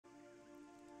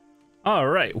All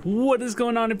right, what is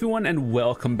going on, everyone, and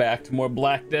welcome back to more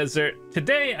Black Desert.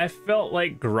 Today, I felt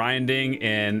like grinding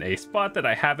in a spot that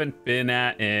I haven't been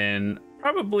at in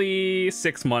probably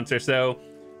 6 months or so.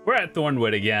 We're at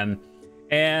Thornwood again,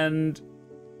 and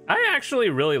I actually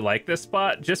really like this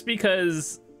spot just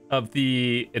because of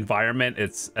the environment.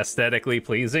 It's aesthetically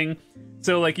pleasing.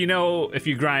 So, like, you know, if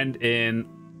you grind in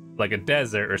like a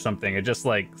desert or something, it's just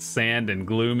like sand and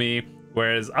gloomy.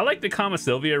 Whereas I like the Kama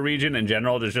Sylvia region in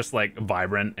general. There's just like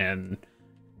vibrant and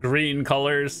green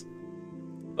colors.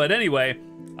 But anyway,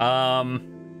 I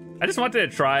just wanted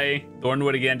to try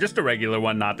Thornwood again, just a regular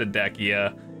one, not the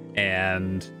Dekia,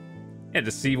 and yeah,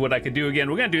 to see what I could do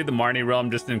again. We're gonna do the Marnie realm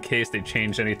just in case they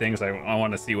changed anything, so I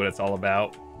want to see what it's all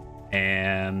about.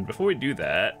 And before we do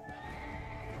that,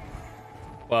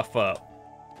 buff up.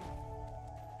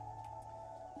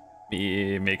 Let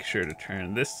me make sure to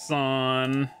turn this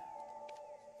on.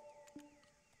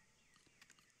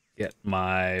 Get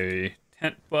my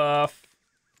tent buff.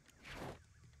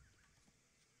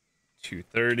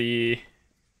 230.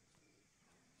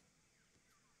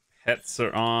 Pets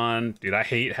are on. Dude, I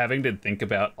hate having to think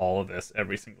about all of this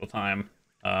every single time.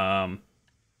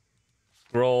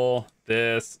 Scroll,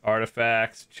 this,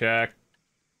 artifacts, check.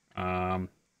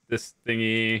 This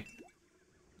thingy.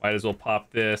 Might as well pop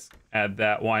this, add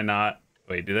that, why not?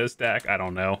 Wait, do those stack? I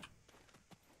don't know.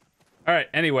 All right,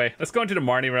 anyway, let's go into the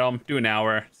Marnie realm, do an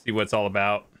hour, see what it's all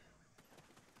about.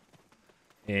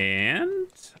 And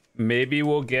maybe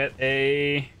we'll get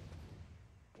a...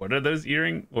 What are those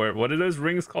earrings? Or what are those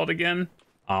rings called again?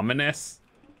 Ominous.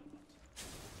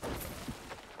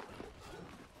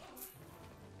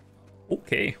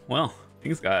 Okay, well,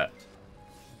 things got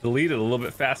deleted a little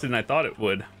bit faster than I thought it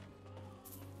would.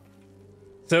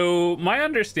 So my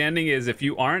understanding is if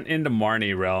you aren't in the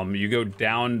Marnie realm, you go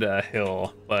down the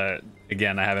hill, but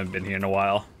again, I haven't been here in a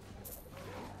while.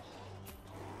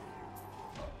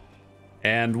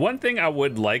 And one thing I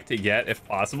would like to get, if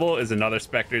possible, is another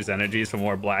Spectre's Energies for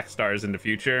more Black Stars in the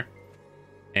future.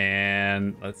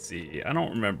 And let's see, I don't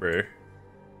remember.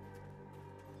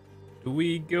 Do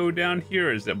we go down here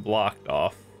or is it blocked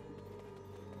off?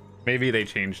 Maybe they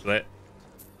changed it.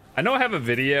 I know I have a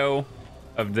video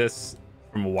of this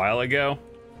from a while ago,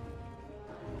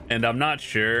 and I'm not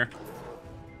sure.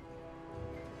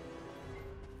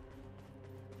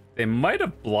 They might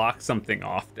have blocked something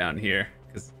off down here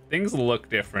because things look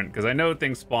different, because I know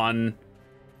things spawn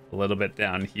a little bit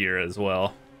down here as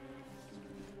well.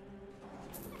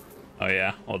 Oh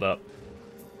yeah, hold up.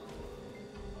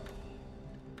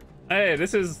 Hey,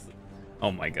 this is...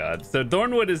 Oh my god. So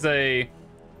Thornwood is a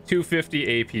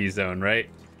 250 AP zone, right?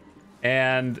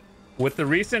 And with the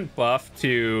recent buff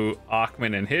to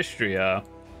Ackman and Histria,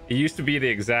 it used to be the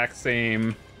exact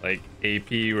same like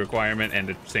AP requirement and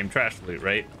the same trash loot,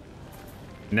 right?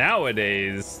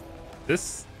 Nowadays,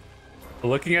 this,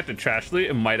 looking at the trash loot,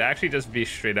 it might actually just be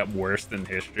straight up worse than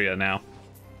Histria now.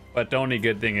 But the only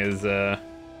good thing is you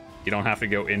don't have to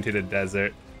go into the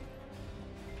desert.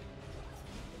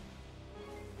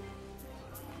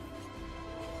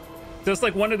 So it's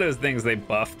like one of those things, they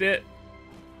buffed it,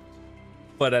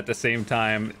 but at the same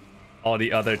time, all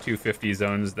the other 250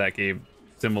 zones that gave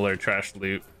similar trash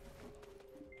loot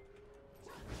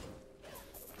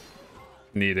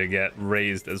need to get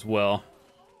raised as well.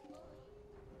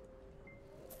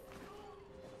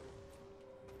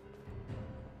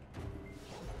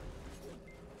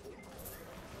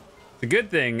 It's a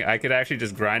good thing I could actually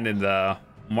just grind in the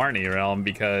Marnie realm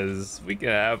because we could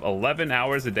have 11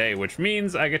 hours a day, which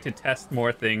means I get to test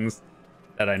more things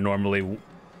that I normally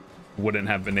wouldn't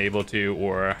have been able to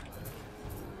or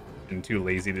been too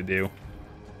lazy to do.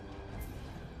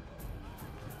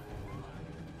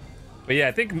 But yeah,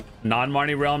 I think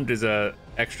non-Marnie realm, there's a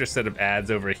extra set of ads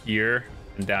over here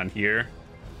and down here.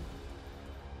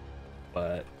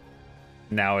 But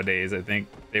nowadays, I think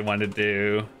they wanted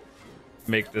to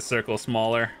make the circle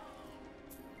smaller.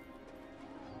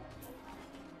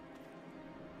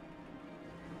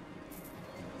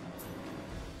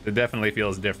 It definitely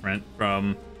feels different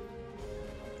from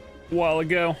a while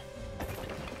ago.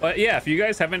 But yeah, if you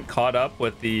guys haven't caught up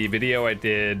with the video I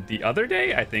did the other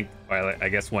day, I think, well, I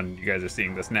guess when you guys are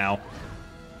seeing this now,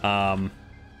 I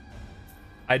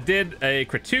did a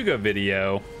Kratuga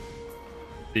video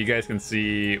so you guys can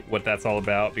see what that's all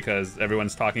about because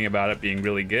everyone's talking about it being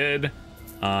really good.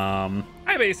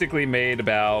 I basically made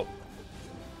about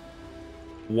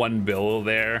 1 bill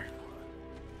there.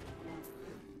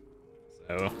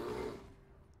 So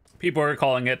people are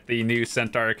calling it the new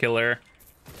Centaur killer,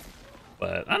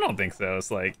 but I don't think so.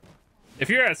 It's like, if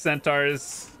you're at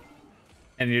Centaurs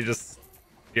and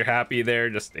you're happy there,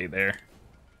 just stay there.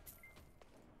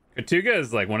 Katuga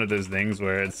is like one of those things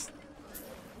where it's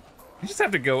you just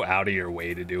have to go out of your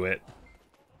way to do it.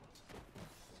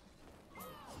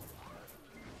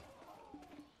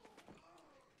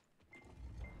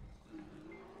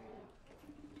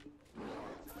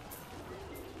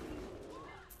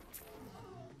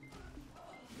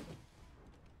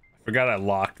 I forgot I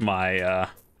locked my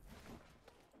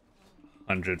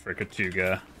 100 for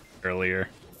Katuga earlier.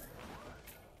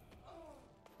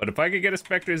 But if I could get a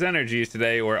Spectre's Energies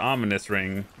today or Ominous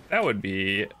Ring, that would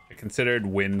be a considered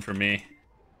win for me.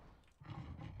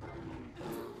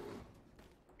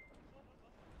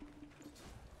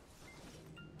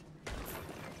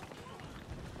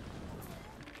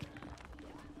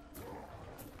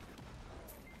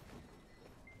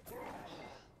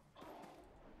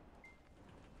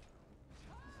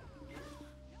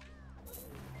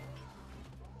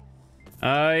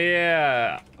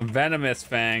 Yeah, Venomous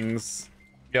Fangs.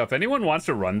 Yo, if anyone wants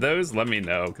to run those, let me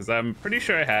know, because I'm pretty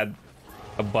sure I had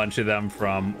a bunch of them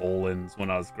from Olin's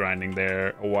when I was grinding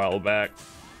there a while back.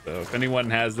 So if anyone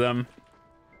has them,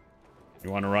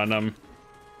 you want to run them,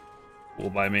 cool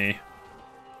by me.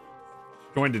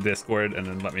 Join the Discord and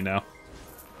then let me know.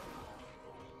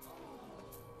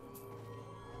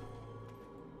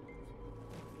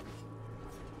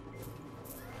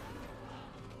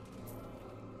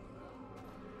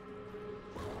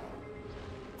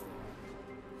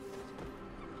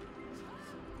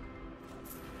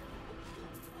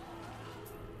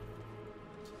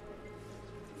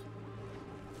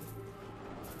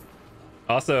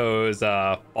 Also, it was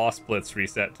Boss Blitz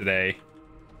reset today,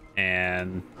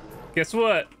 and guess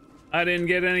what? I didn't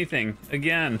get anything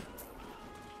again.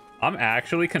 I'm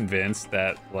actually convinced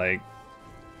that, like,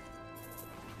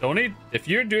 if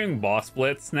you're doing Boss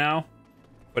Blitz now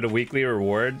with a weekly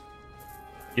reward,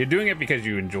 you're doing it because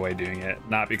you enjoy doing it,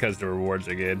 not because the rewards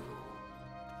are good.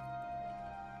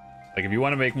 Like, if you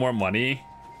want to make more money,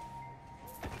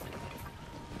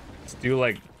 just do,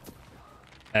 like,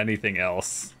 anything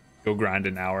else. Go grind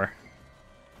an hour.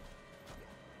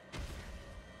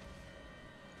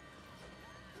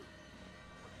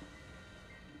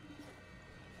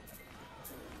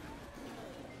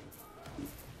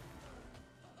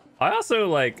 I also,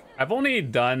 like, I've only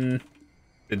done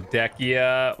the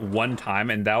Dekia one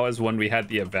time, and that was when we had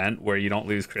the event where you don't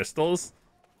lose crystals.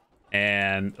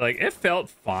 And, like, it felt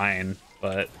fine,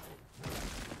 but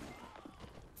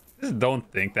I just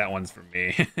don't think that one's for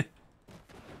me.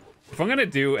 If I'm gonna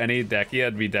do any Dekia,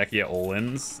 it'd be Dekia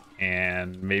Olin's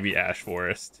and maybe Ash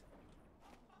Forest.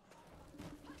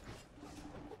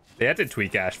 They had to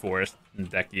tweak Ash Forest and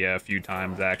Dekia a few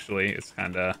times, actually. It's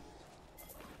kind of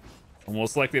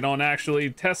almost like they don't actually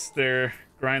test their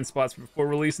grind spots before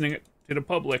releasing it to the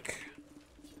public.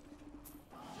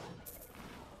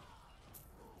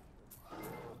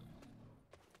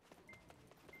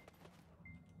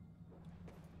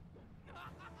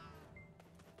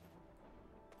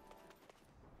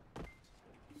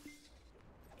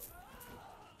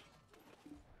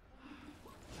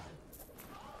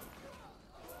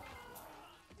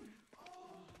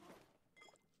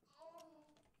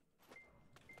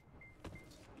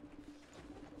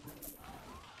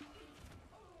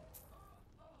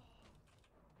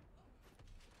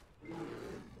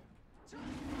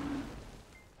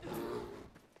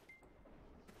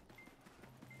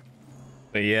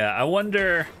 But yeah, I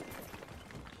wonder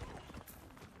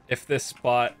if this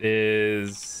spot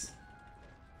is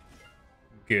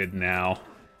good now.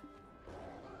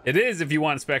 It is if you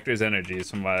want Spectre's Energies,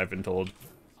 from what I've been told.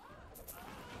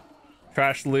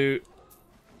 Trash loot,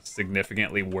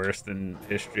 significantly worse than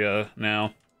Istria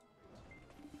now.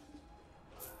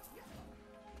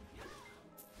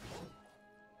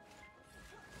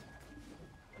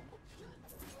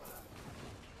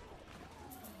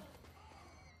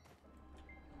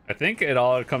 I think it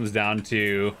all comes down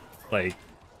to, like,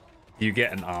 you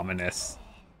get an Ominous.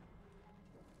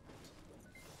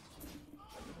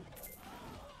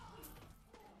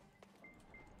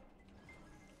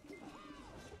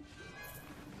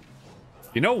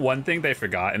 You know one thing they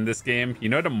forgot in this game? You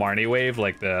know the Marnie Wave,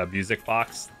 like the music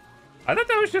box? I thought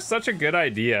that was just such a good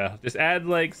idea. Just add,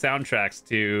 like, soundtracks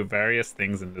to various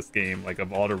things in this game, like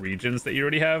of all the regions that you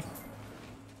already have.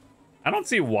 I don't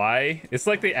see why. It's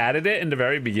like they added it in the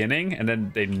very beginning and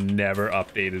then they never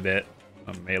updated it.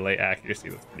 Melee accuracy,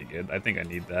 that's pretty good. I think I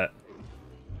need that.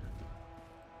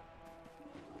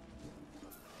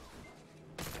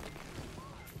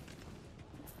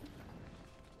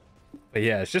 But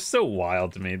yeah, it's just so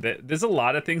wild to me. There's a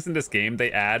lot of things in this game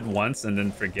they add once and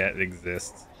then forget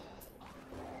exist.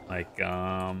 Like,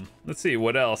 let's see,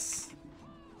 what else?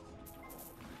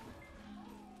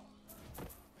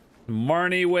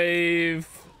 Marnie wave.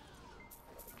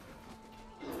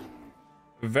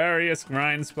 Various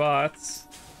grind spots.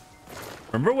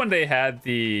 Remember when they had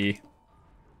the...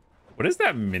 What is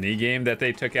that mini game that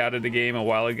they took out of the game a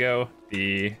while ago?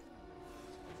 The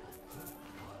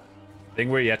thing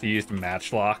where you have to use the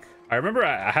matchlock. I remember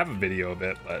I have a video of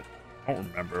it, but I don't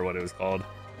remember what it was called.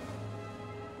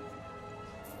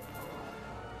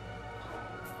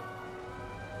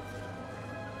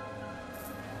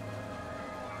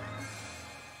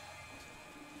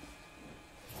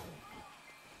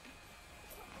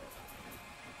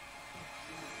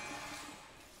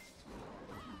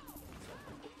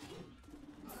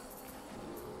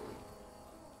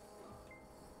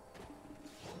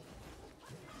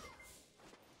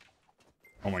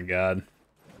 Oh my god.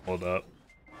 Hold up.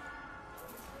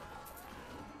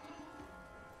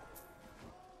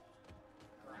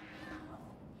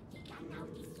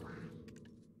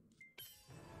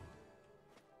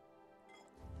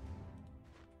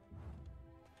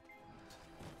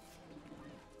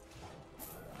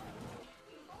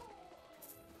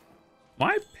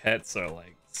 My pets are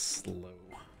like slow.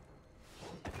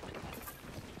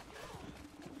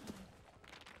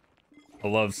 I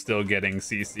love still getting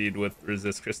CC'd with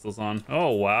resist crystals on. Oh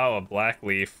wow, a black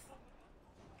leaf.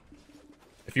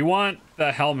 If you want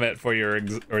the helmet for your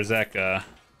Orzeka,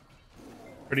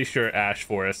 pretty sure Ash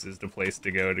Forest is the place to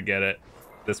go to get it.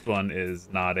 This one is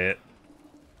not it.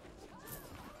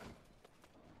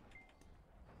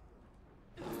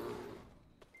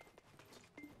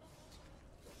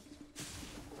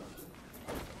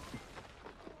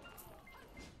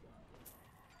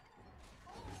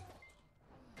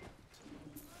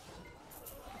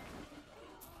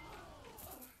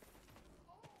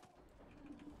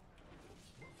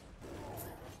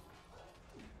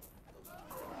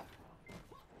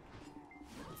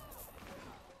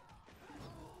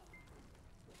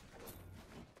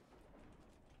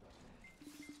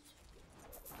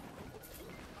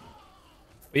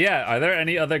 But yeah, are there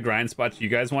any other grind spots you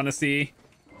guys want to see?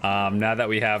 Now that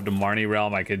we have the Marnie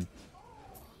realm, I could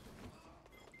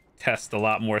test a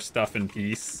lot more stuff in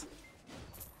peace.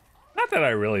 Not that I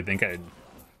really think I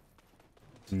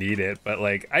need it, but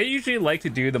like I usually like to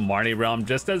do the Marnie realm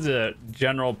just as a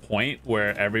general point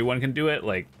where everyone can do it.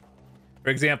 Like,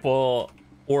 for example,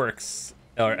 Orcs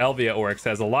or Elvia Orcs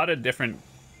has a lot of different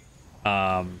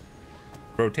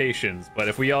rotations, but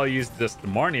if we all use just the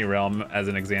Marnie realm as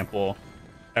an example,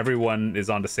 everyone is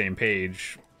on the same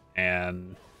page.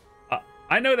 And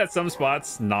I know that some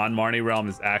spots non-Marnie realm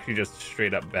is actually just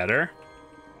straight up better,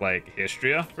 like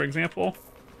Histria, for example,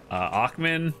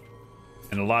 Akhman,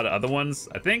 and a lot of other ones.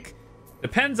 I think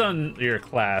depends on your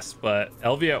class, but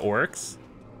Elvia Orcs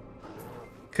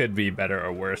could be better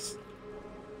or worse.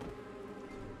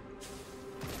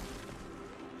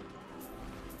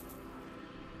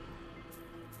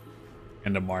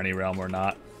 In the Marnie realm or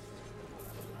not.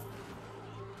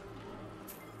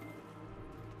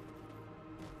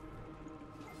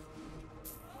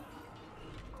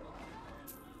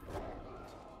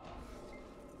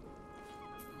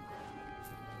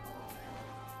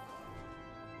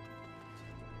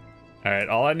 All right,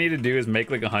 all I need to do is make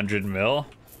like 100 mil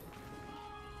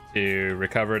to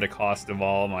recover the cost of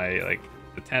all my, like,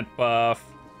 the tent buff,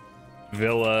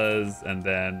 villas, and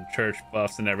then church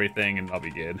buffs and everything, and I'll be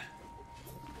good.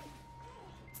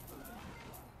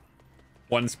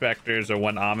 1 specters or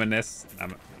 1 ominous,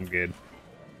 I'm good.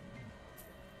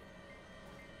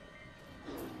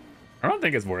 I don't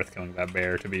think it's worth killing that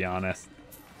bear, to be honest.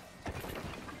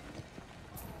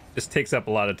 Just takes up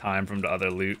a lot of time from the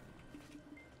other loot.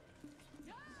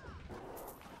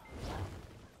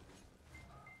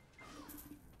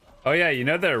 Oh yeah, you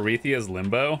know the Arethia's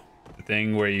Limbo? The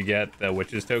thing where you get the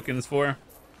witches tokens for?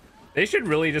 They should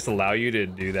really just allow you to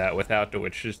do that without the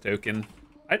witches token.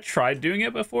 I tried doing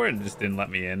it before and it just didn't let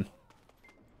me in.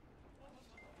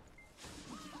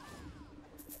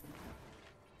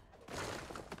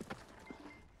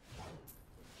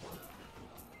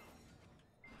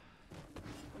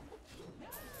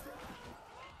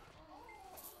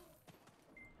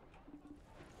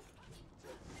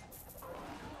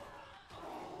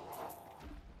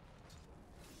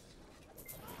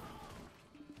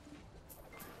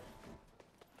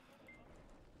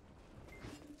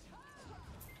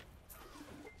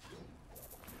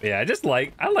 Yeah,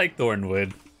 I like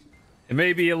Thornwood. It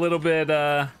may be a little bit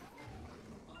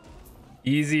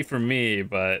easy for me,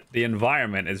 but the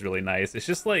environment is really nice. It's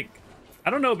just like, I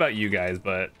don't know about you guys,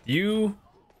 but you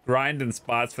grind in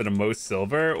spots for the most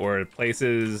silver or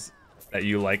places that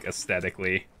you like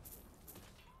aesthetically?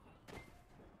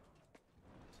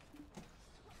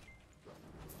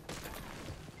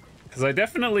 because I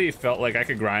definitely felt like I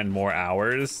could grind more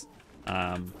hours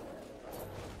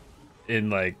in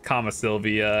like Kama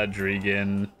Sylvia,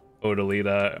 Drigan,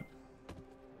 Odalita,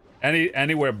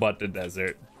 anywhere but the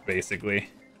desert, basically.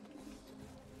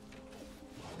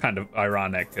 Kind of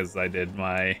ironic because I did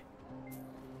my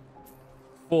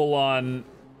full-on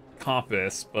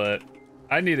compass, but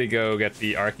I need to go get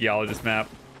the archaeologist map.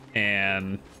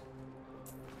 And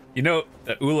you know,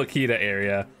 the Ulakita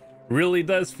area really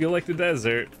does feel like the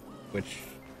desert, which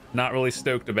not really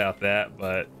stoked about that,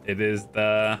 but it is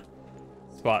the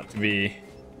spot to be.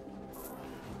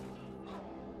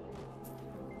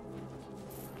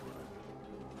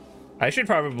 I should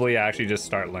probably actually just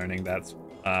start learning that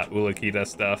Ulakita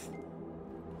stuff,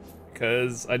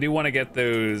 because I do want to get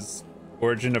those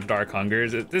Origin of Dark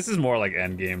Hungers. This is more like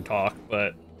endgame talk,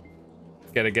 but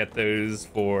gotta get those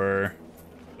for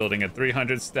building a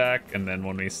 300 stack, and then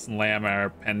when we slam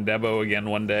our Pendebo again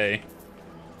one day,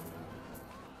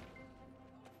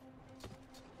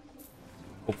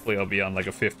 hopefully I'll be on like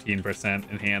a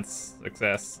 15% enhanced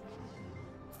success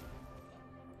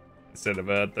instead of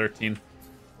a 13.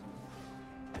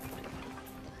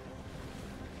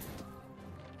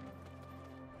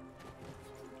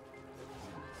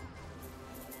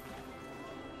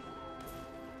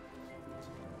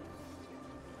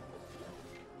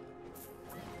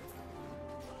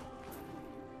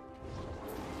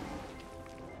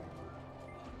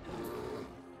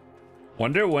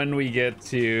 Wonder when we get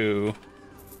to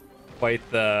fight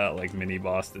the like mini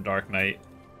boss, the Dark Knight.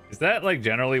 Is that like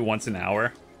generally once an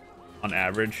hour on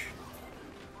average?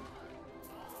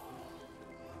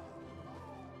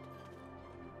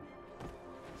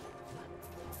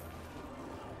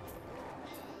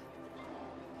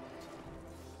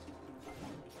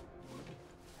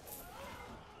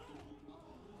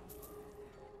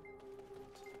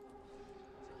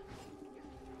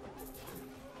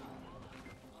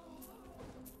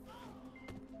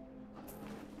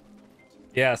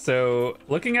 Yeah, so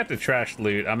looking at the trash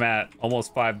loot, I'm at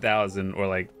almost 5,000 or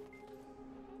like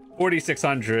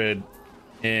 4,600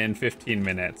 in 15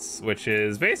 minutes, which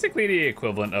is basically the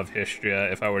equivalent of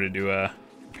Histria if I were to do a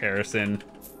comparison,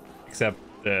 except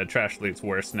the trash loot's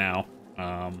worse now.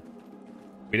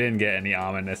 We didn't get any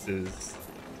ominouses.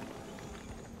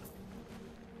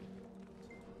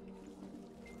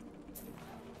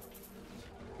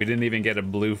 We didn't even get a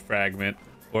blue fragment,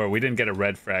 or we didn't get a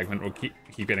red fragment. We'll keep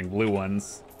getting blue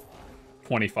ones.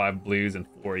 25 blues and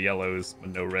 4 yellows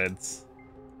with no reds.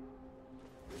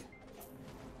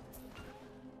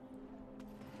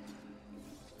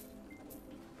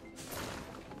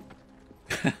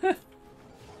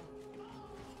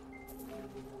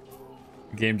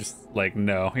 Game just like,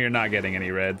 no, you're not getting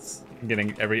any reds. You're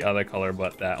getting every other color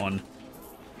but that one.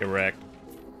 Correct.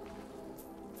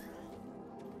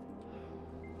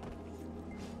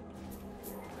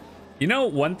 You know,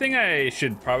 one thing I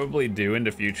should probably do in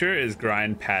the future is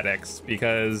grind paddocks,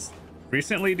 because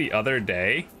recently, the other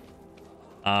day,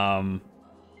 I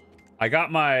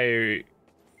got my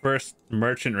first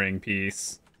merchant ring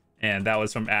piece, and that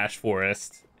was from Ash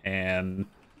Forest, and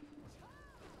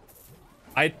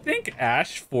I think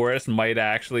Ash Forest might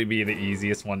actually be the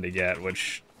easiest one to get,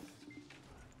 which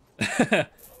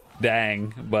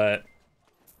dang, but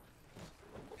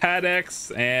paddocks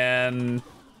and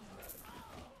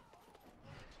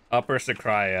Upper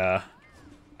Sakraya.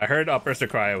 I heard Upper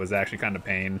Sakraya was actually kind of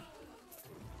pain.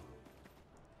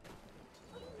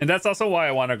 And that's also why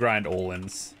I want to grind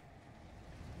Olins,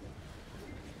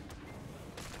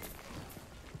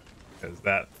 because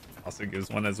that also gives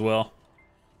one as well.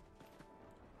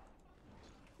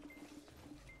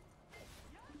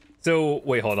 So,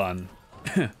 wait, hold on.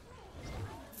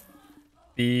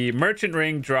 The merchant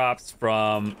ring drops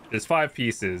from, there's 5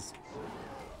 pieces.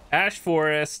 Ash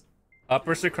Forest,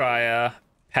 Upper Sakraya,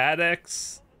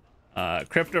 paddocks,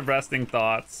 Crypt of Resting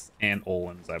Thoughts, and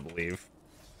Olins, I believe.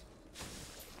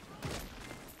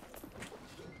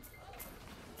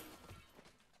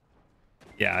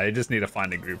 Yeah, I just need to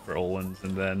find a group for Olins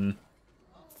and then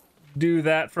do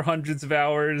that for hundreds of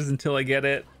hours until I get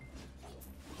it.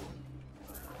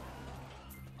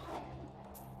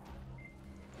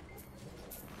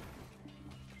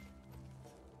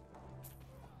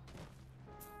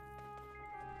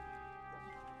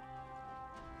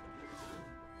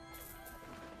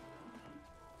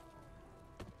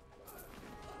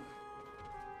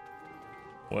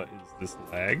 What is this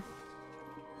lag?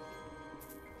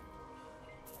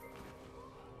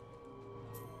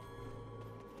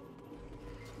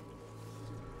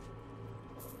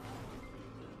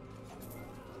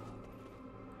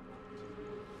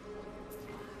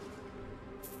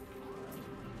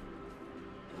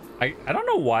 I don't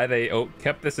know why they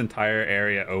kept this entire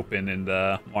area open in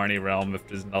the Marnie realm if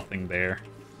there's nothing there.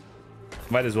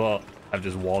 Might as well have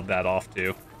just walled that off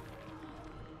too.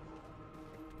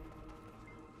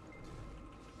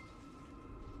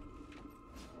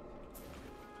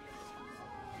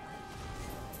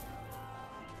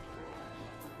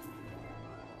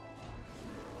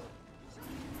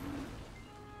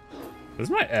 This is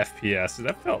my FPS.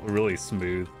 That felt really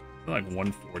smooth. Like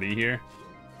 140 here.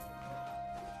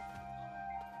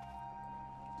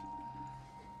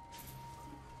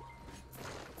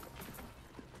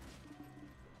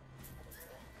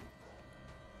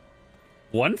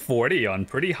 $140 on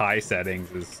pretty high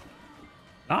settings is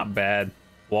not bad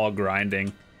while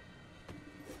grinding.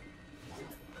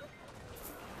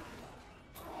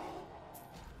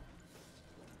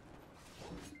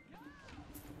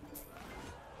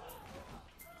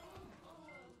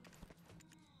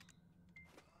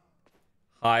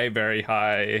 High, very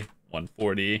high,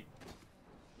 140.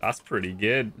 That's pretty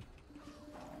good.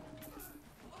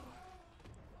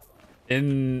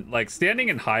 In like standing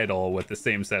in idle with the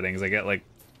same settings, I get like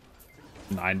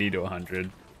 90 to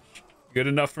 100. Good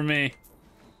enough for me.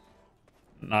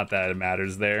 Not that it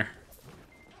matters there.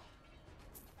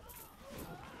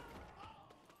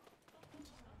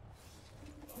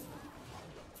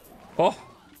 Oh,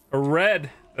 a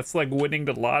red. That's like winning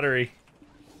the lottery.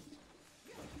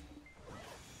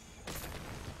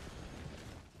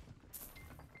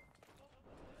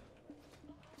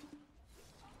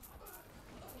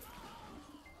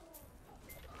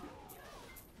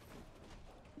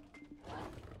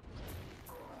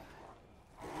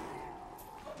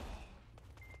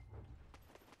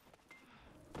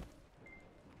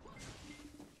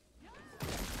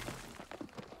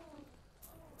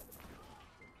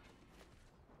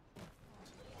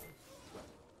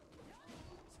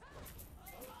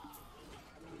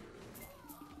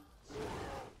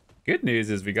 Good news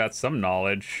is we got some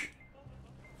knowledge.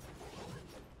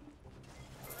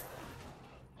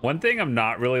 One thing I'm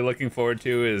not really looking forward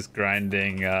to is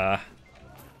grinding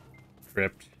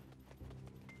Crypt.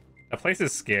 That place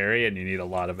is scary and you need a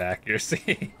lot of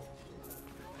accuracy.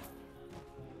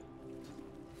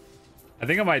 I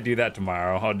think I might do that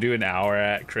tomorrow. I'll do an hour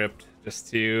at Crypt just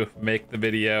to make the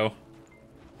video.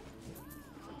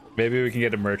 Maybe we can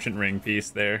get a merchant ring piece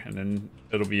there, and then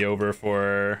it'll be over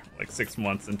for like 6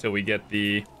 months until we get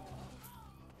the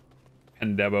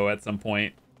Pendebo at some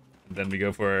point. And then we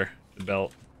go for the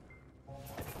belt.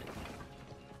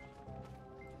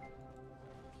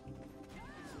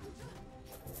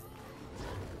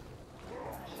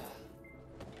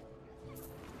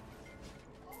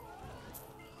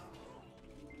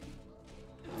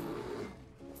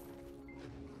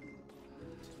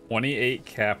 $28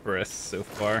 Capris so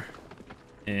far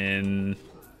in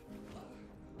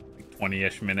like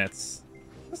 20-ish minutes.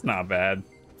 That's not bad.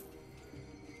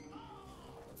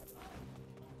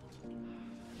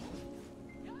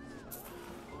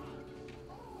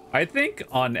 I think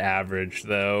on average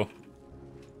though,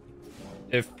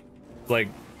 if like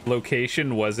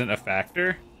location wasn't a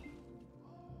factor,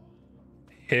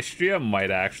 Histria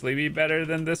might actually be better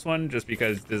than this one just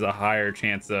because there's a higher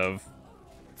chance of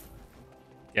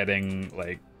getting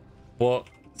like, well,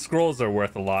 scrolls are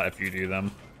worth a lot if you do them,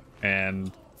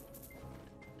 and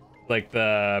like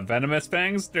the venomous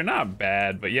fangs, they're not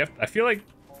bad, but you have, I feel like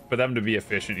for them to be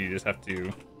efficient you just have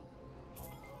to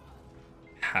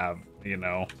have, you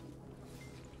know,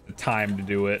 the time to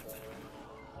do it,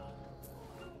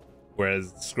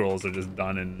 whereas scrolls are just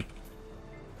done in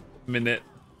a minute.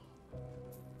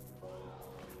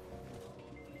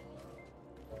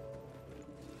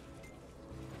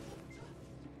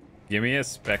 Give me a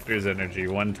Spectre's energy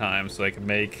one time so I can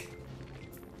make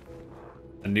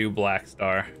a new Black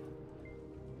Star.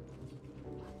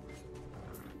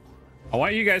 I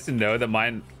want you guys to know that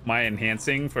my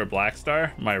enhancing for Black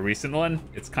Star, my recent one,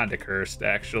 it's kind of cursed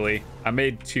actually. I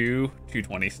made two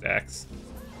 220 stacks.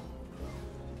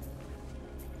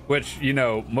 Which, you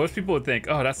know, most people would think,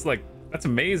 oh, that's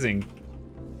amazing.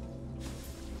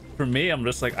 For me, I'm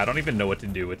just like, I don't even know what to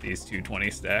do with these 220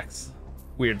 stacks.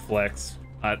 Weird flex.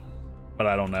 But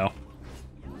I don't know.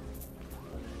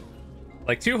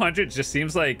 Like 200 just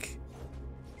seems like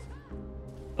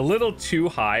a little too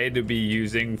high to be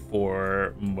using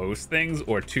for most things,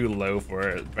 or too low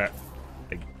for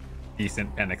like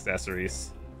decent pen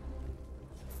accessories.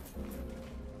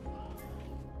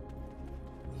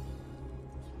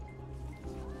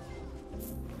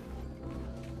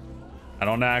 I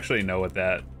don't actually know what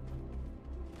that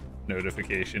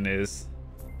notification is.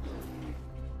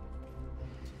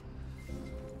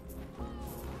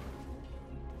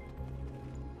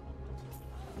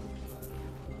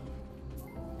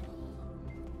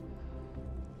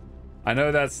 I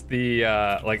know that's the,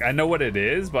 like, I know what it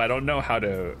is, but I don't know how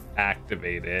to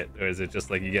activate it. Or is it just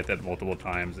like you get that multiple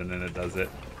times and then it does it?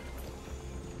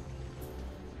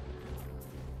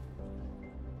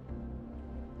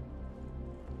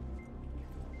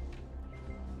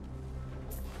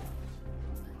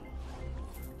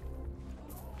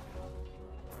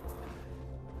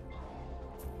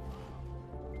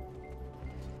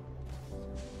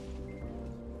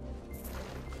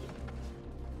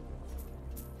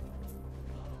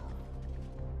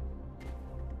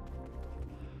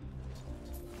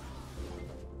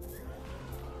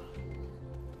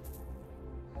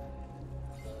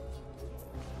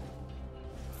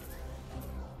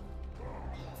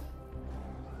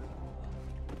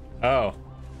 Oh,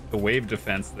 the wave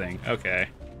defense thing. Okay.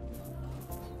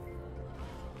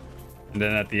 And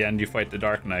then at the end, you fight the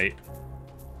Dark Knight.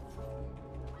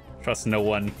 Trust no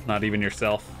one, not even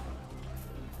yourself.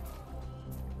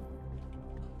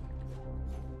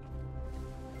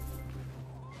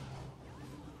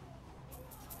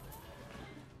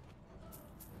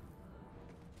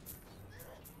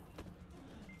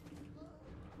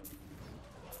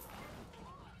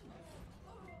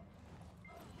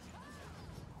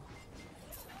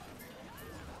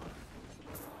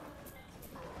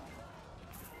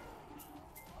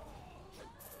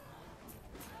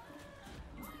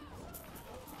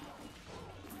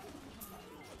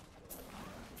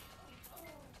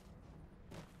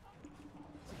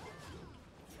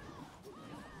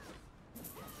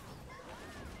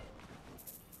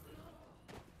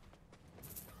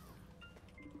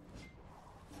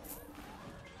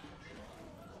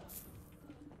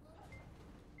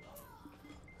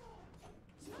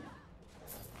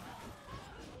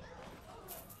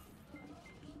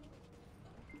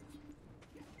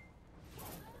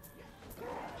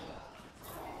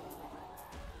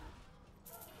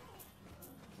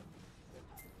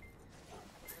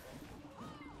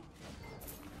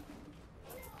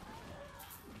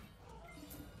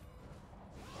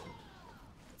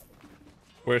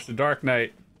 Where's the Dark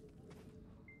Knight?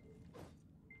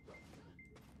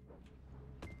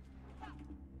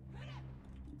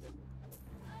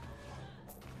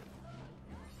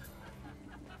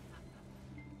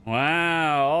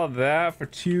 Wow, all that for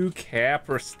 2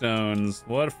 Capra Stones.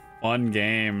 What a fun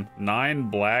game. 9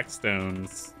 Black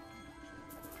Stones.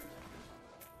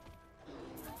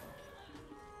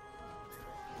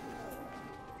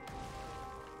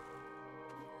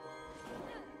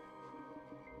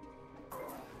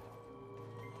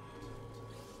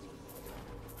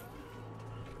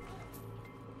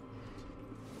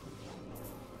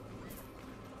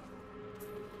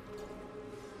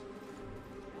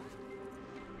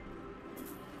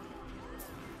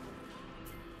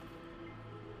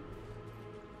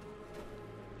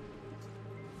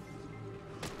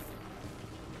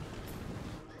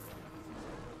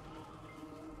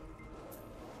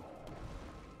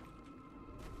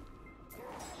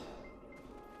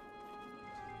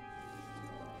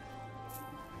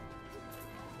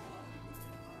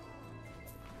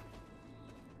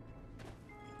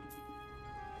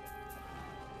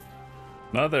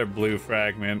 Another blue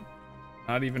fragment.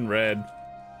 Not even red.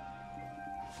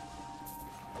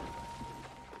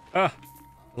 Ah,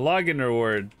 login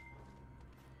reward.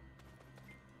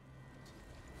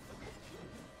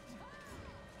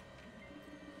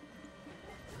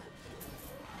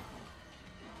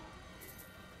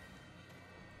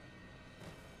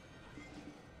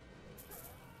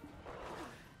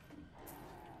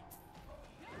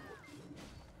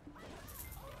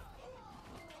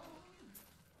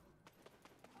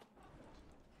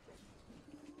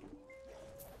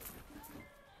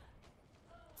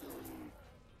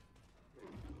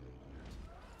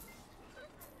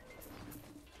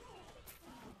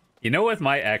 You know, with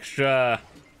my extra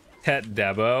Pet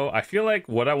Debo, I feel like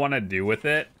what I want to do with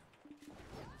it,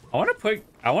 I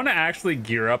want to actually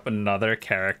gear up another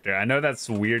character. I know that's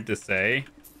weird to say,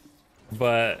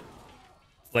 but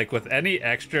like with any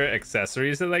extra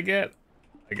accessories that I get,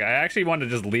 like I actually want to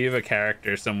just leave a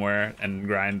character somewhere and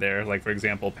grind there. Like for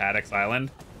example, Paddock's Island.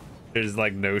 There's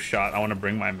like no shot I want to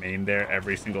bring my main there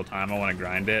every single time I want to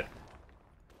grind it.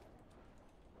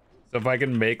 So if I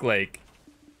can make like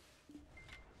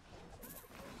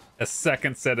a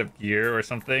second set of gear or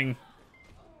something,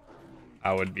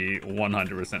 I would be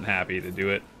 100% happy to do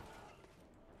it.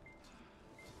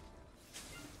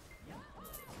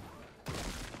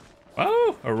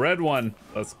 Oh, a red one.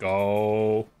 Let's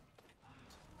go.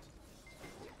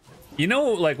 You know,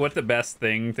 like what the best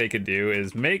thing they could do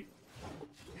is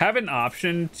have an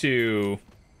option to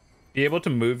be able to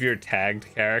move your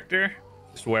tagged character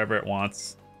just wherever it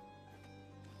wants.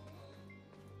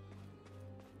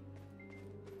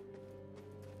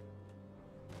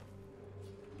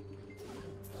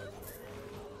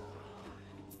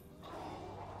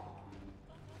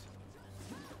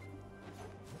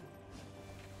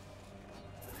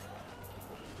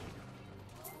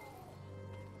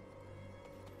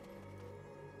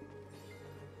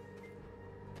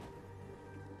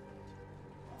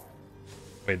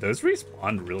 Wait, those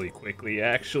respawn really quickly,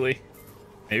 actually.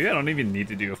 Maybe I don't even need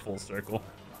to do a full circle.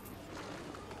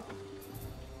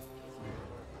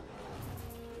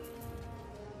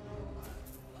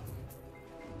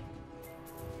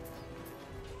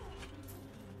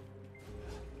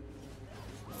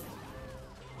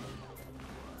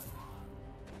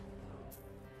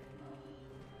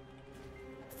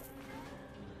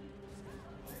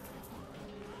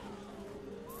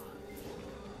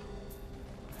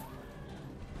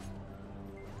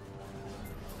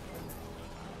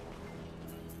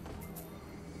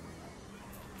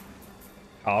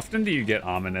 How often do you get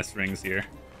ominous rings here?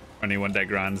 For anyone that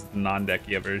grinds the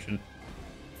non-Dekia version?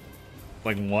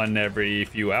 Like one every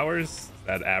few hours? Is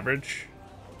that average?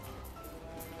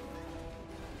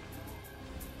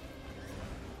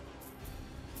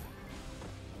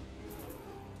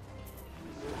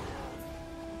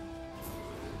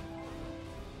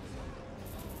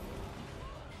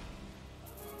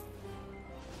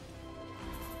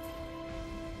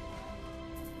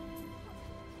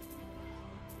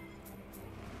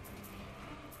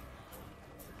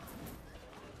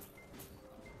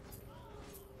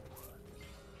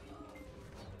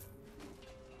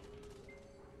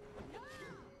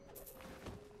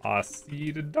 I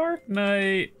see the Dark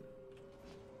Knight.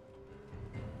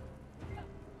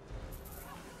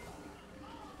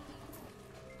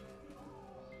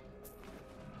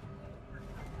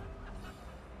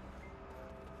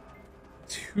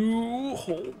 Two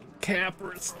whole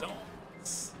capra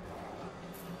stones.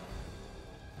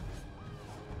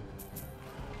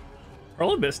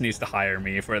 Pearl Abyss needs to hire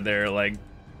me for their like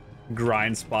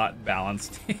grind spot balance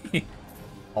team.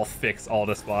 I'll fix all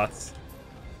the spots.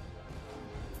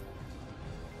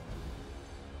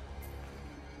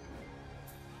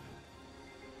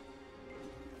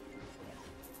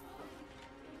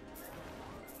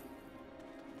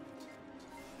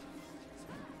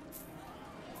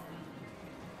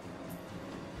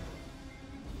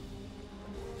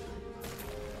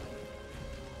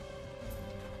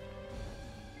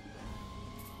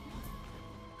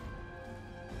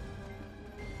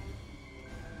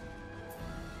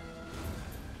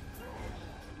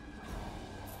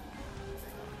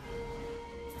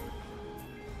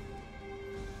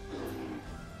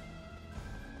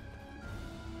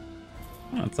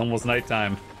 Oh, it's almost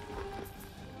nighttime.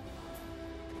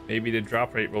 Maybe the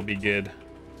drop rate will be good.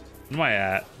 What am I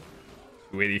at?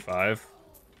 285.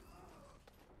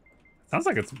 Sounds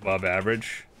like it's above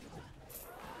average.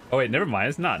 Oh wait, never mind.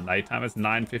 It's not nighttime. It's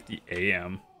 9:50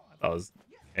 a.m. I thought it was...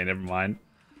 Okay, never mind.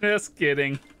 Just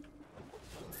kidding.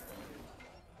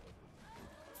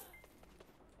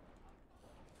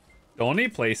 The only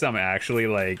place I'm actually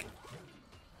like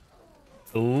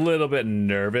a little bit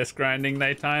nervous grinding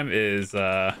nighttime is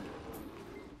like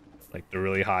the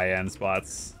really high end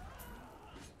spots.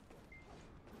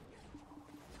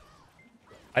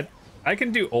 I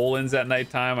can do Olins at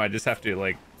nighttime. I just have to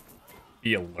like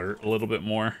be alert a little bit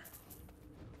more.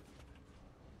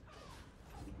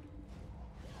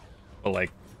 But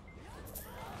like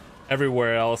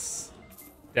everywhere else,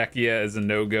 Dekia is a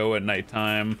no-go at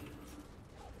nighttime.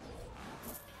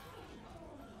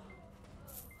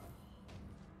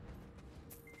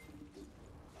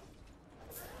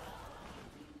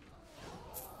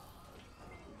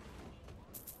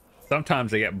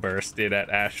 Sometimes I get bursted at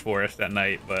Ash Forest at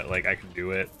night, but like I can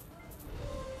do it.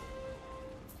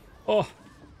 Oh.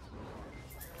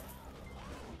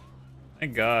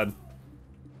 Thank God.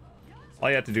 All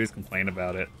you have to do is complain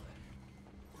about it.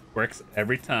 Works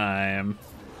every time.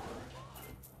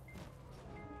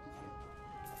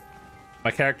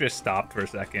 My character stopped for a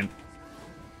second.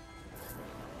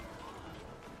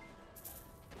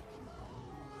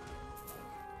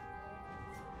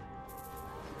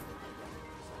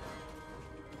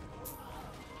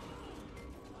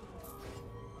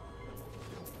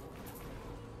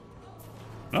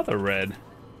 Another red.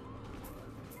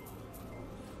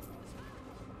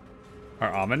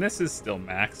 Our ominous is still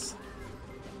max.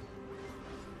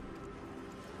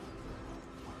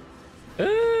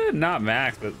 Not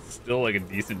max, but still like a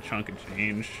decent chunk of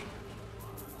change.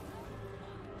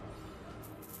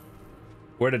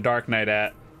 Where the Dark Knight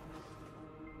at?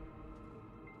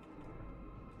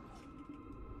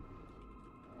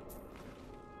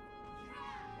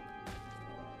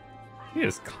 He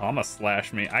just comma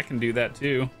slash me. I can do that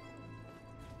too.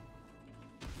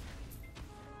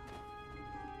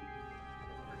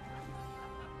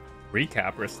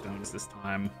 Recapper stones this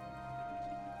time.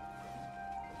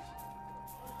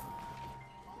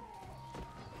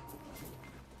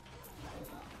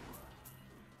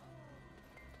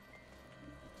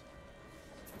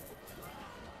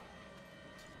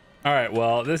 All right,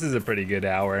 well, this is a pretty good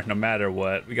hour, no matter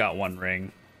what. We got one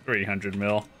ring, 300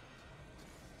 mil.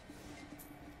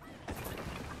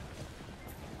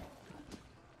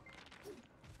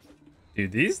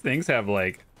 Dude, these things have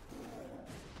like,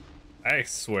 I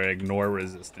swear, ignore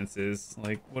resistances.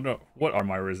 Like, what are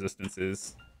my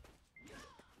resistances?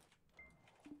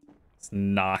 It's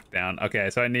knockdown. Okay,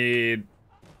 so I need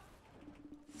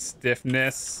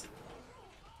stiffness,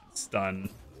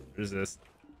 stun, resist.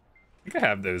 I think I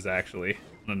have those actually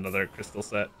on another crystal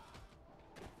set.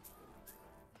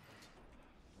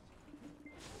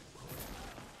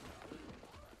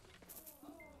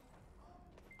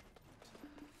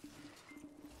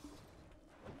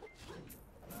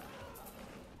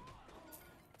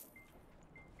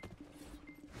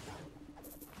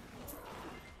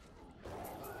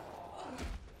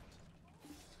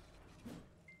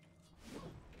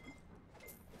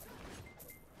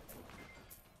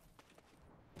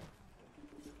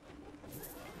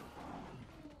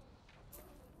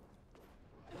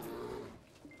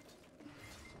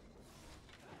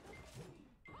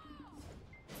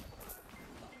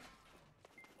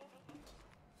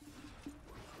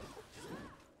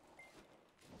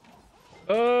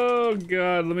 Oh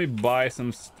god, let me buy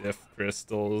some stiff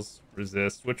crystals.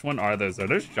 Resist. Which one are those? Are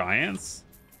those giants?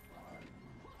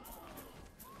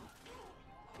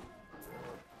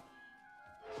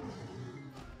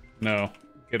 No.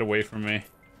 Get away from me.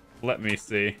 Let me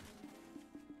see.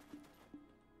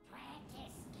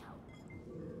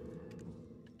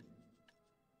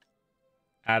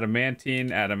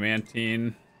 Adamantine,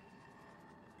 adamantine.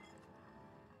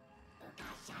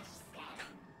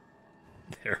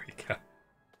 There we go.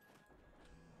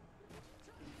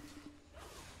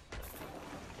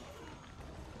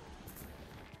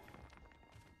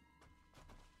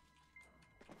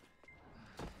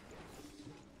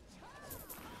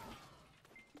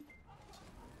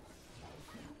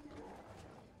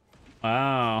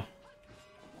 Wow.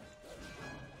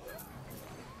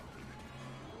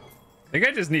 I think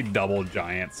I just need double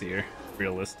giants here,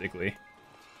 realistically.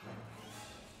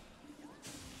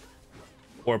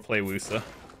 Or play Wusa.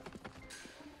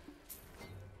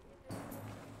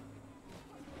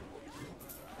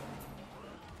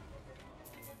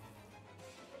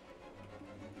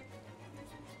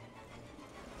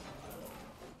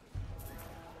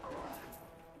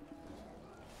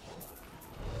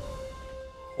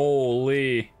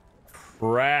 Holy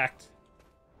cracked.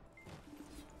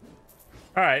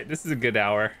 All right, this is a good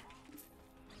hour.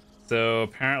 So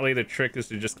apparently the trick is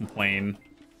to just complain.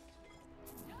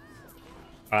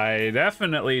 I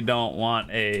definitely don't want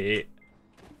a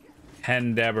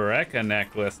Hendebereka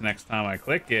necklace next time I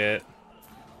click it.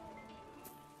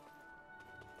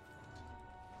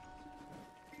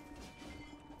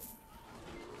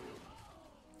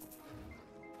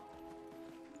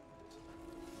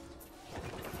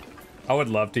 I would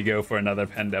love to go for another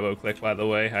Pendebo click, by the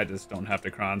way. I just don't have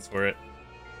the crons for it.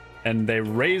 And they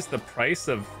raised the price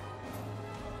of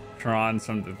crons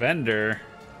from the vendor.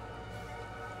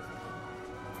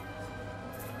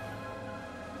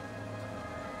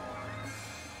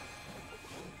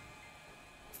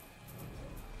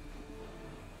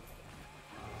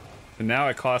 And now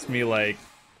it cost me like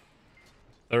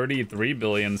 33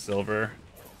 billion silver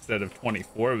instead of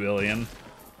 24 billion.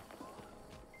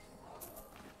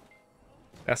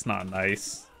 That's not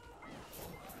nice.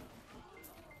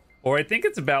 Or I think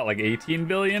it's about like 18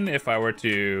 billion if I were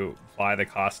to buy the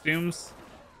costumes.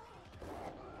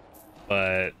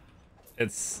 But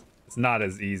it's not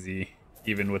as easy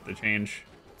even with the change.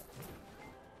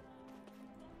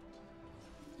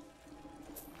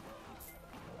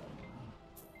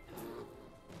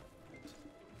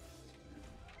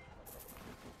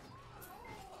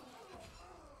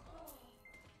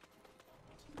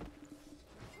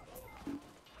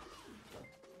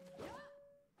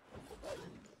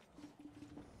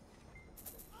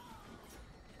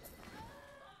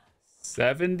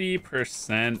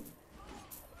 %.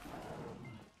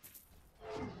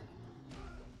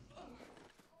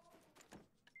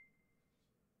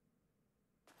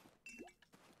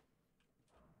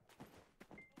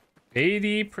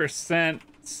 80%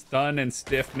 stun and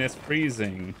stiffness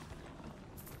freezing.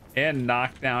 And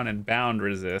knockdown and bound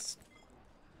resist.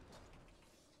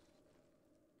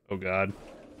 Oh god.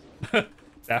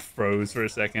 That froze for a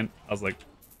second. I was like,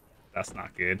 that's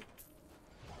not good.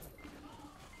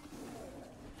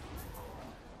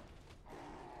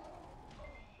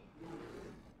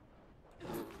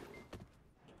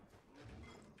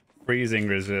 Freezing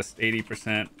resist,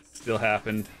 80% still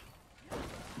happened.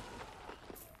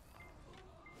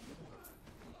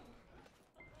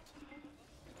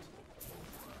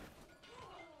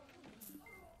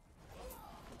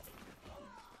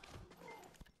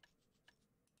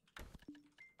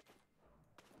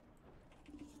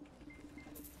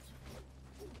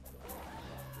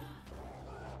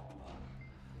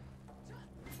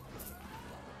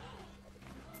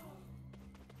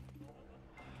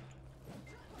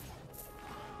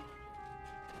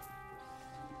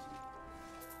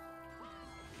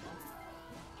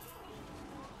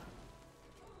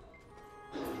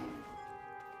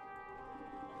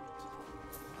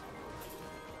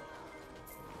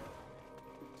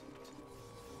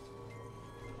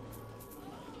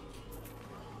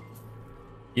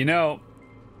 You know,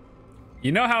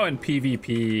 you know how in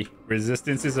PvP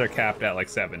resistances are capped at like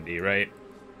 70, right?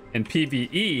 In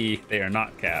PvE, they are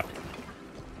not capped.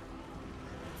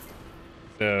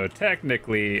 So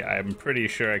technically, I'm pretty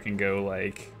sure I can go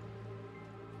like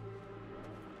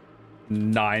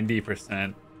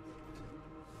 90%.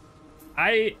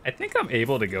 I think I'm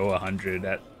able to go 100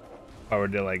 if I were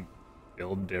to like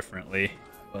build differently,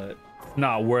 but it's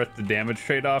not worth the damage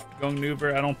trade-off going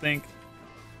Nuber, I don't think.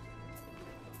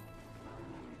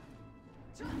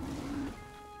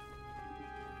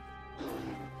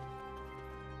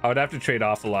 I would have to trade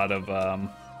off a lot of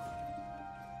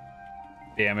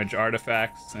damage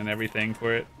artifacts and everything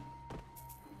for it.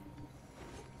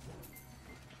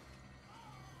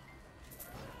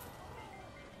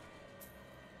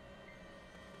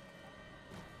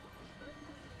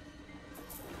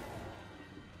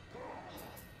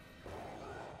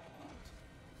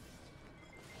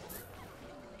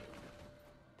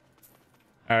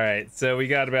 All right, so we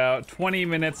got about 20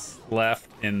 minutes left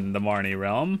in the Marnie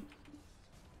realm.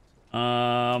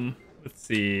 Let's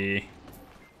see.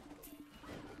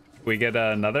 Can we get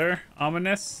another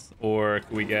ominous, or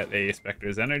can we get a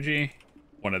Spectre's energy?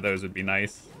 One of those would be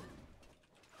nice.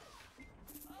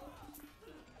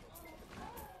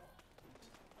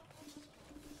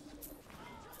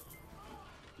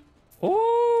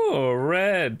 Oh,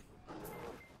 red.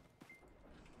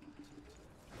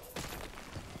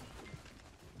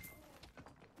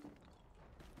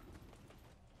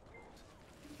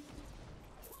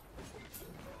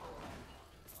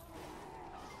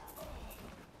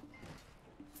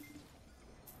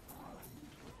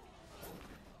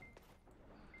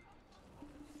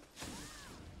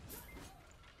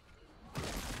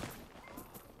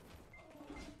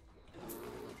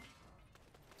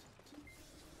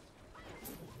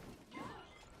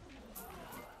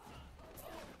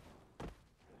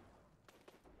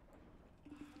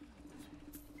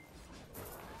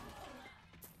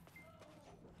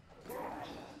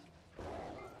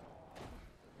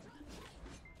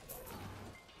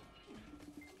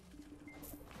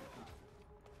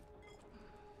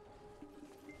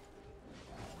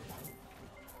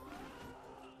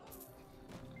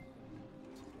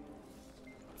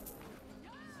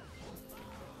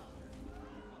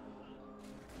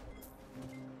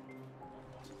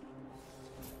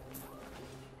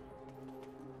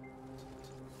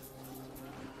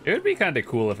 It would be kind of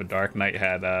cool if a Dark Knight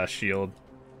had a shield,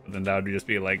 but then that would just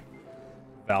be like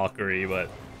Valkyrie, but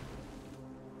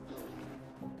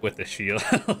with the shield.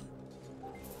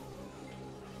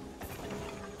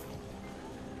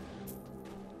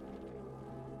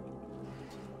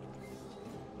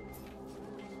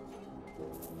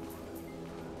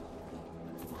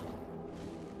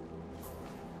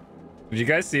 Did you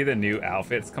guys see the new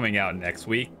outfits coming out next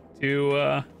week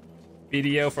to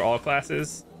BDO for all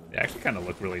classes? They actually kind of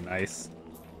look really nice.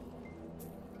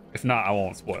 If not, I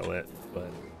won't spoil it, but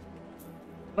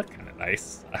look kind of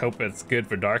nice. I hope it's good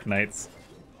for Dark Knights.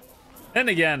 Then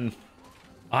again,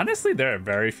 honestly, there are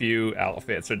very few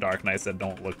outfits for Dark Knights that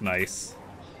don't look nice.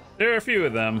 There are a few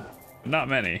of them, but not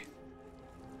many.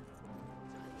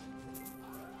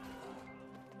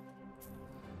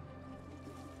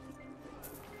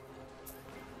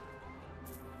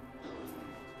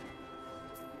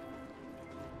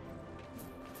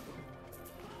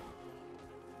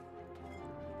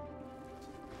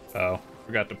 Oh,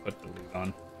 forgot to put the loot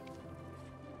on.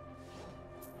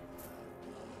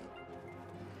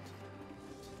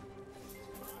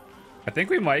 I think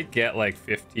we might get like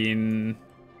 15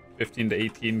 to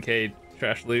 18k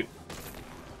trash loot.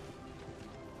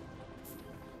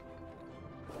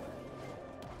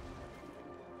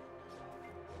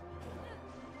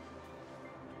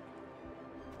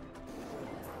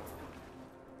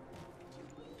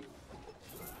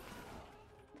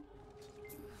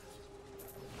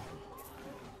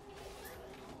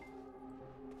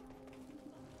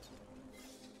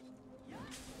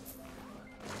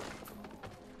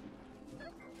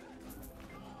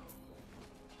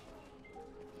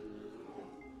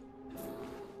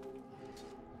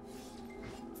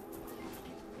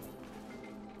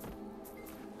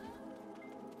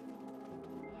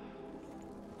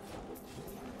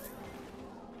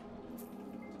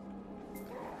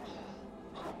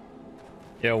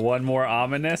 Yeah, one more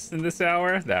ominous in this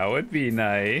hour? That would be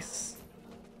nice.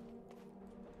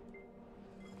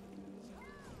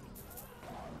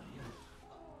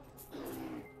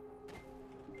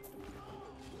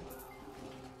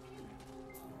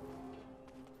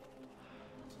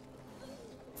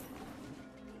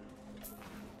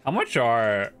 How much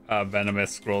are venomous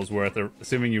scrolls worth,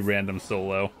 assuming you random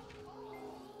solo?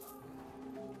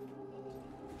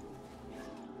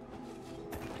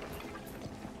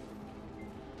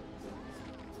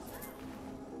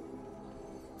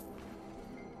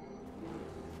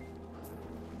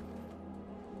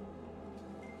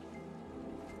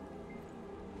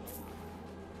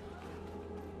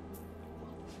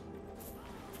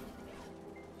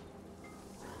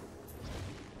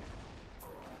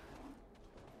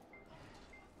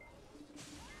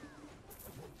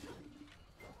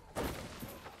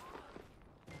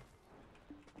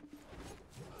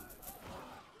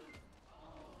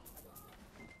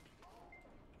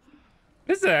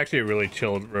 is actually a really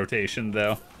chilled rotation,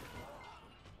 though.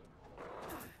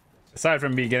 Aside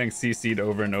from me getting CC'd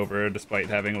over and over, despite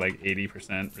having like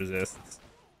 80% resists.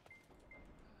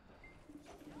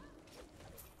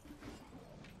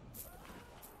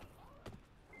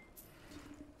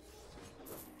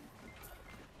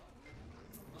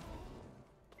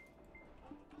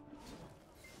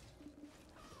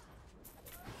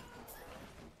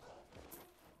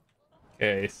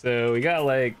 Okay, so we got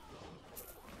like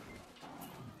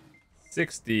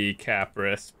 60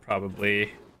 Capris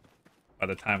probably by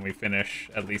the time we finish,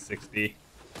 at least 60.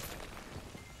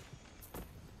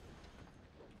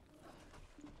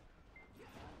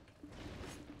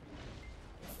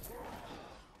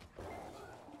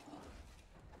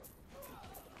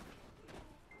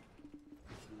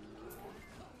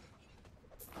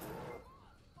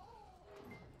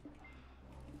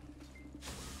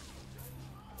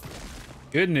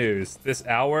 Good news, this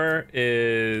hour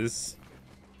is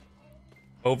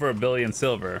over 1 billion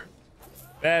silver.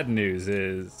 Bad news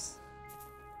is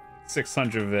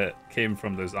 600 of it came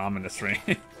from those ominous rings.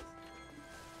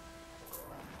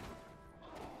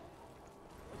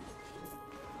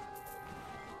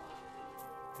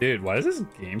 Dude, why does this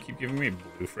game keep giving me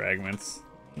blue fragments?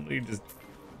 You just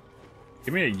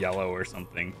give me a yellow or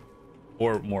something,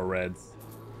 or more reds.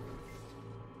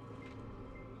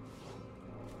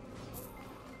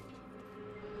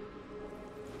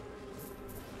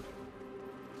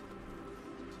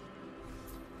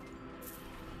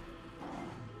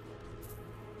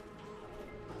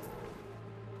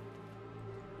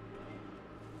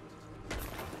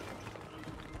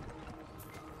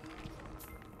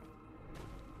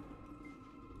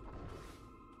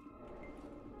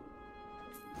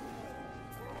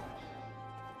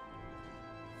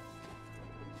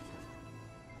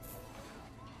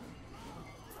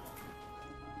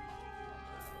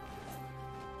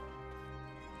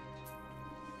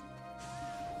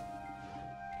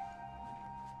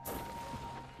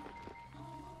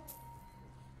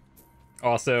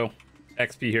 Also,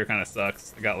 XP here kind of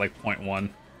sucks. I got like 0.1.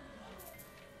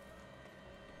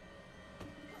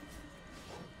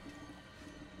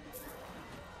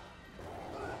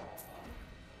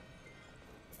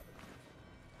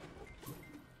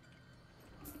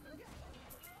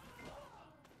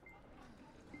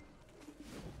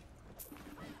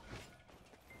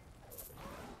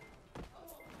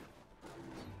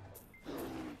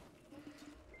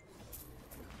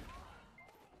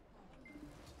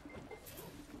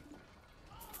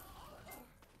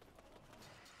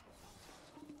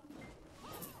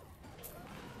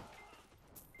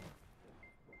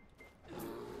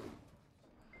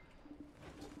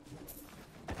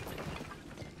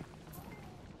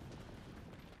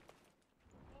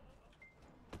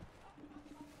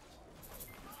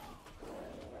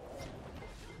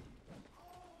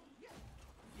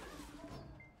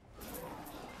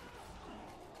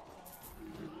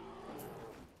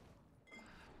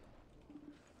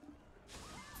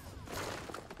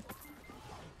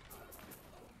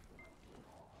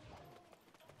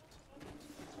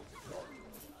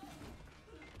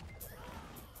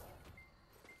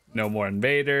 No more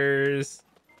invaders.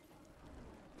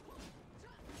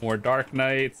 More Dark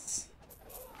Knights.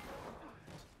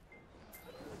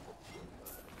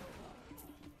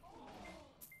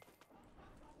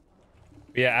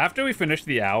 Yeah, after we finish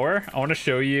the hour, I want to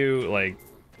show you like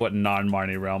what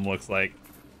non-Marnie Realm looks like.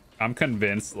 I'm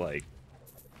convinced like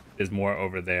there's more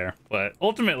over there, but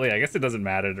ultimately I guess it doesn't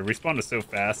matter. The respawn is so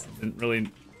fast, didn't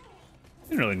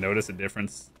really notice a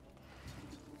difference.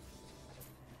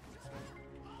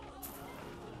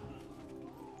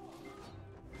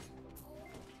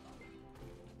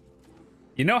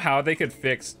 You know how they could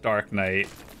fix Dark Knight?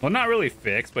 Well, not really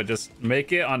fix, but just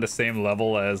make it on the same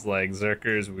level as like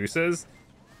Zerker's Wusas.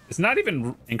 It's not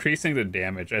even increasing the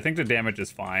damage. I think the damage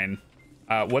is fine.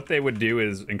 What they would do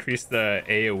is increase the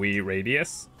AoE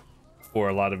radius for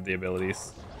a lot of the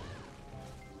abilities.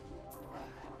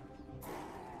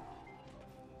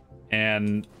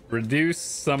 And reduce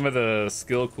some of the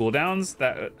skill cooldowns.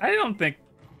 That I don't think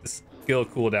the skill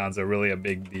cooldowns are really a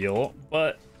big deal,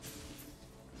 but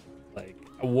like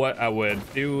what I would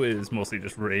do is mostly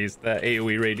just raise the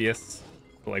AoE radius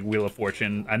for like Wheel of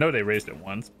Fortune. I know they raised it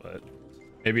once, but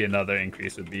maybe another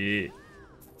increase would be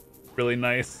really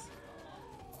nice.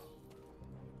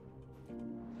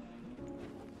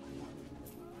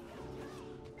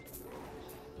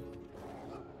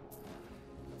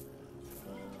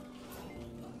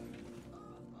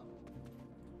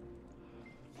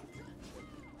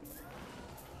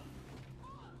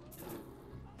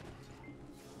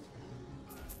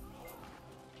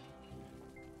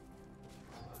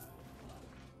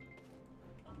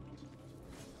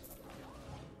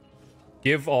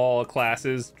 give all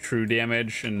classes true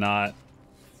damage and not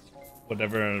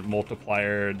whatever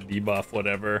multiplier, debuff,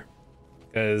 whatever.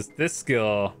 Because this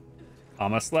skill,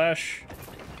 Comma Slash,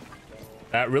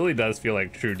 that really does feel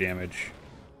like true damage.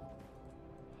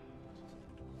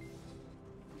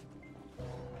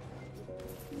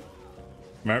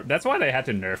 Remember, that's why they had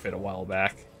to nerf it a while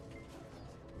back.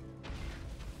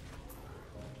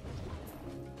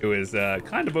 It was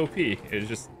kind of OP. It was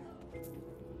just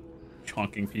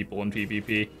chunking people in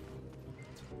PvP.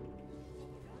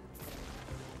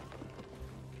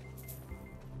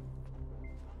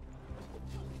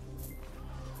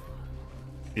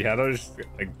 See how those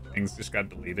like things just got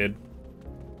deleted?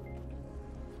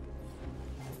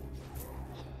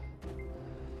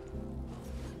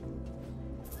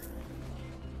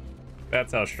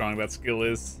 That's how strong that skill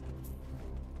is.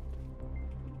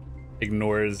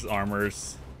 Ignores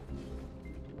armors.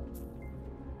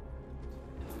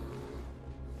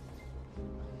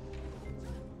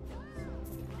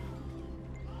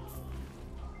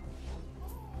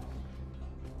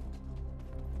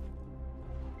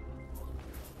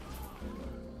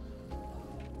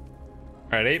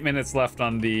 All right, 8 minutes left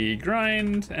on the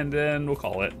grind, and then we'll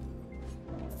call it.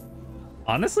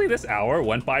 Honestly, this hour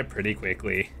went by pretty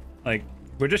quickly. Like,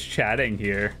 we're just chatting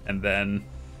here, and then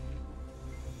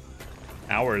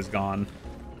hour is gone.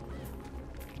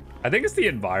 I think it's the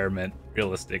environment,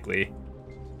 realistically.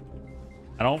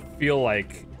 I don't feel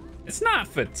like... It's not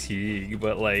fatigue,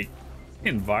 but, like, the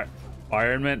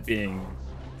environment being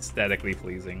aesthetically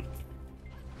pleasing.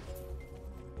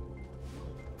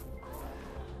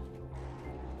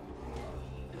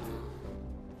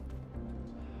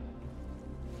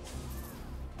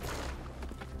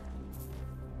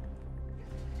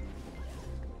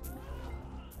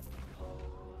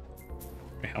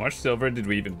 How much silver did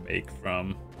we even make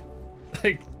from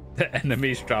like the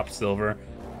enemies drop silver?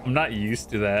 I'm not used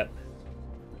to that.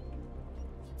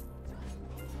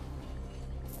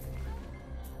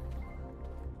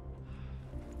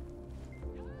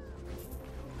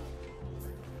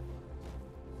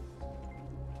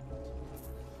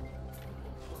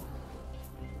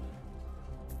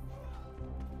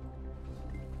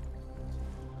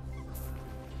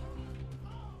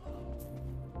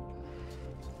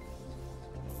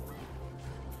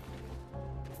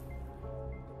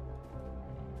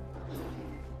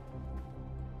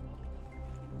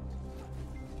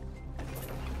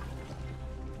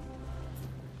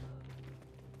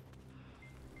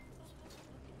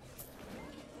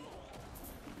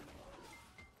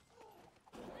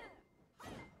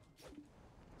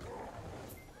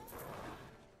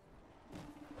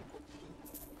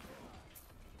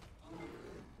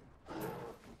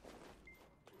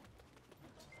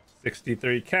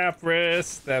 $63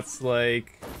 Capris, that's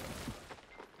like,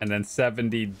 and then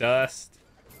 70 dust.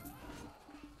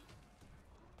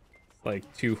 It's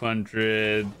like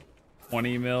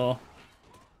 220 mil.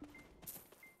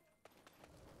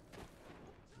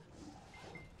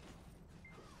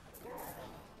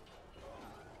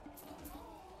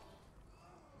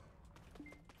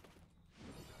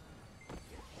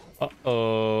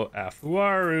 Uh-oh,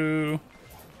 Afuaru.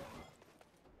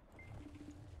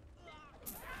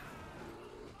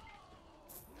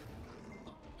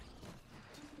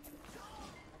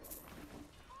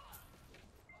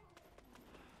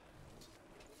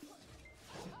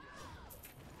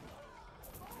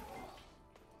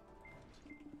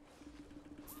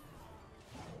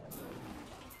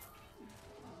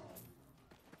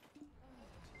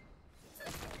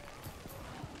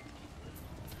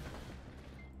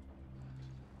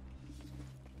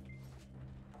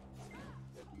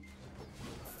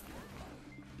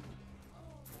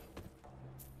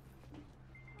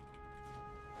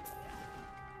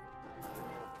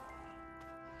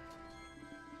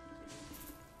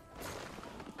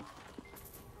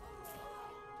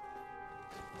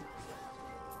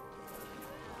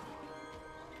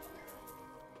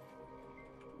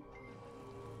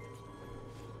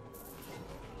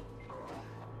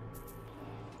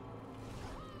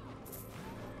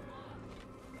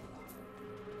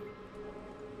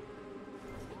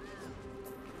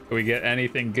 Can we get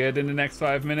anything good in the next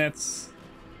 5 minutes?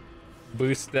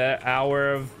 Boost that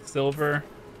hour of silver.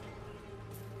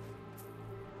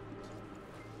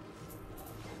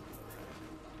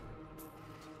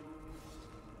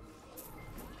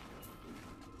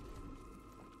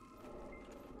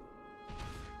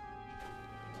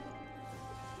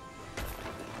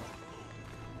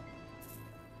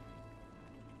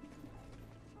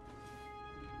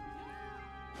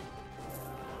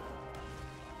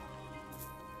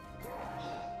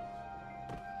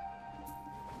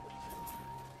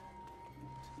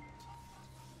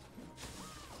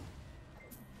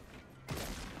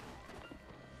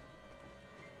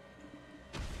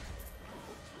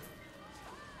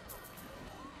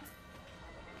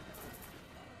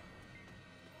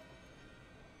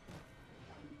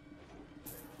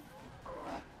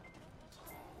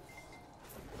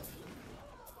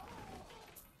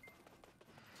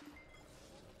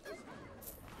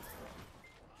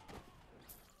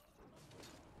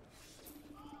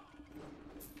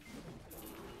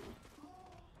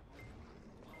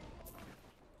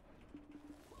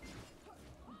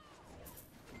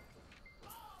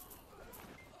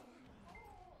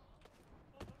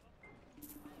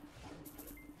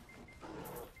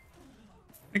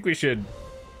 I think we should...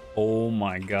 Oh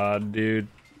my god, dude.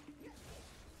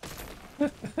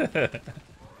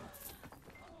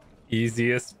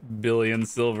 Easiest billion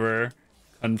silver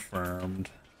confirmed.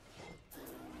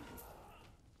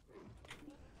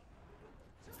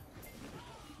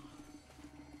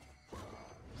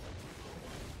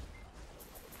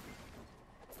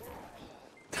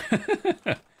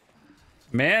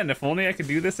 Man, if only I could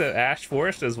do this at Ash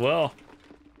Forest as well.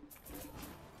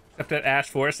 Except at Ash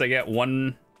Forest, I get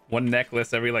one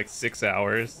necklace every like 6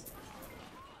 hours.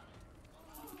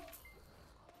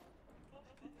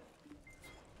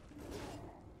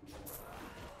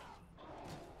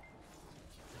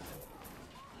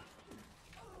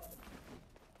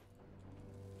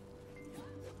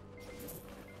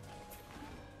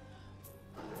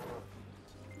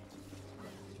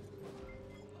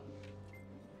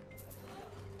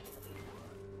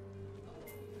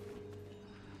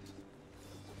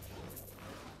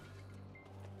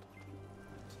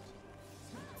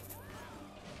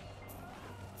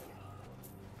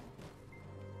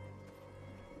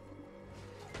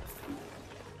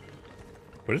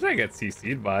 What did I get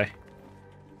CC'd by?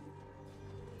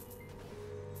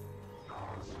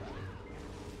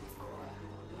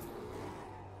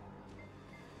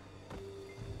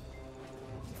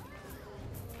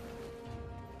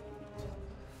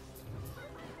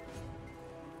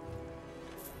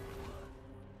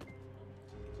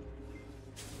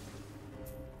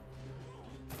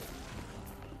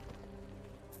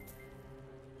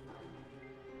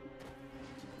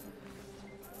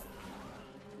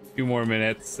 Few more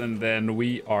minutes and then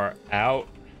we are out.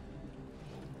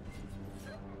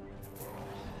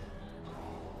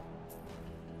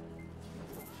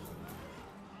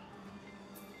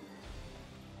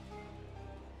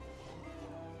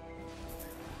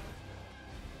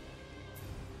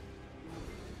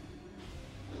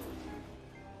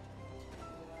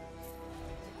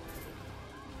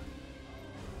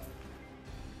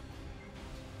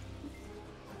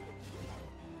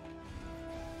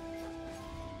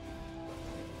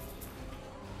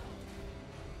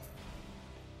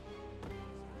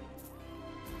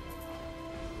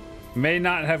 May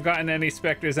not have gotten any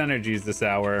Spectre's energies this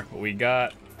hour, but we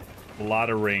got a lot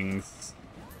of rings.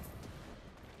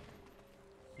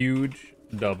 Huge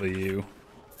W.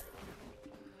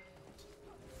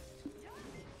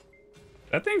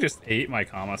 That thing just ate my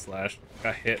Kama Slash.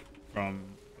 Got hit from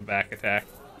the back attack.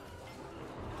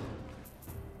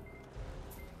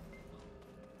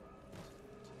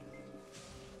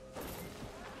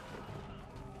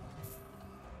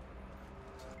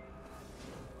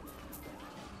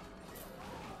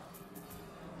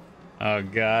 Oh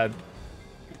god,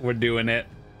 we're doing it.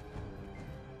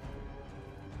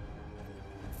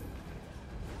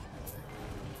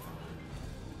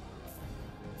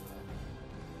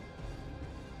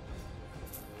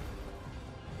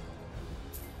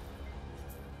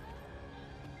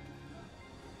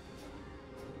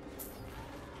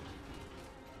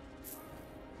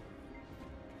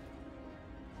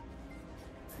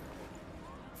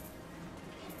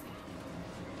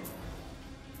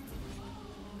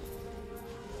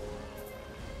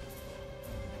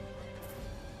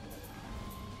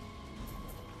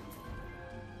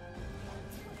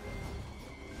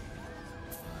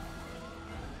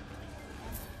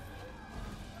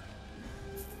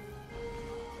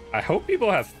 I hope people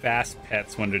have fast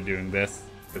pets when they're doing this,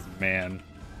 because man,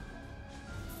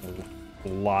 a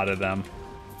lot of them.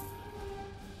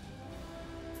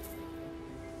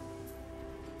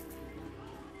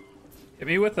 Hit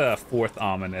me with a 4th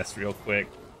Ominous real quick.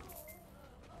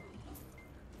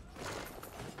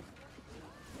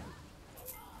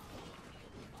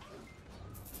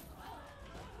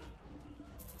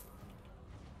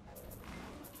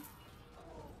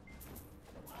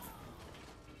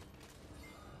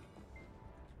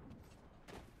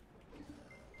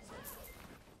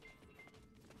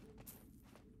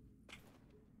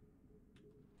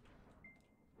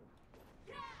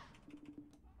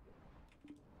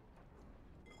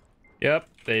 Yep,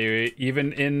 they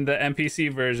even in the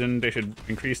NPC version, they should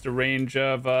increase the range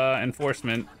of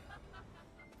enforcement.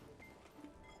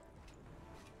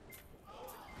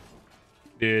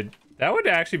 Dude, that would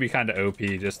actually be kind of OP.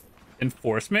 Just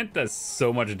enforcement does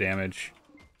so much damage.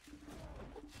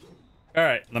 All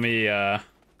right, let me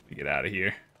get out of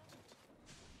here.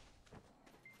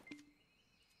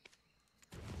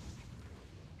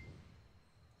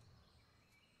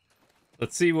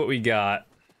 Let's see what we got.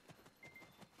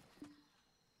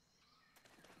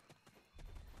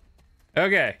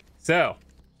 Okay, so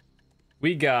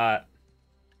we got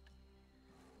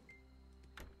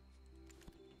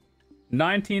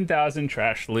 19,000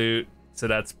 trash loot, so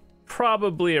that's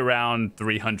probably around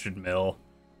 300 mil.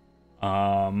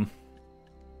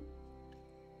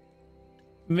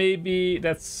 Maybe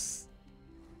that's,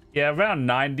 yeah, around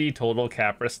 90 total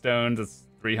Capra stones. It's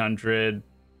 300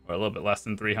 or a little bit less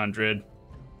than 300.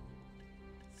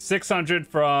 600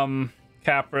 from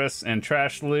Capris and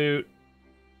trash loot.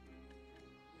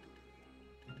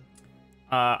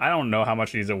 I don't know how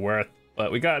much these are worth,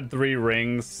 but we got 3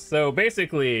 rings. So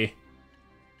basically,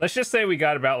 let's just say we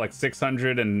got about like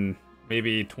 600 and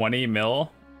maybe 20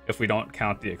 mil if we don't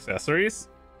count the accessories.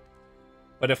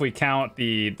 But if we count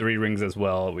the 3 rings as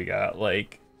well, we got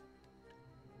like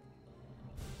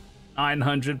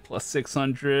 900 plus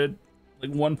 600,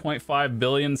 like 1.5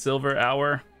 billion silver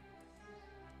hour.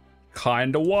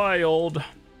 Kinda wild.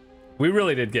 We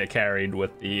really did get carried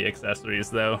with the accessories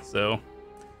though, so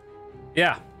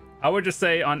yeah, I would just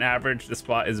say on average the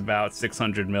spot is about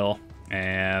 600 mil,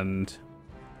 and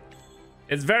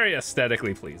it's very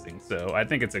aesthetically pleasing, so I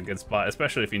think it's a good spot,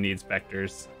 especially if you need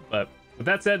specters. But with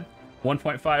that said,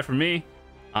 1.5 for me.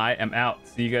 I am out.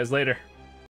 See you guys later.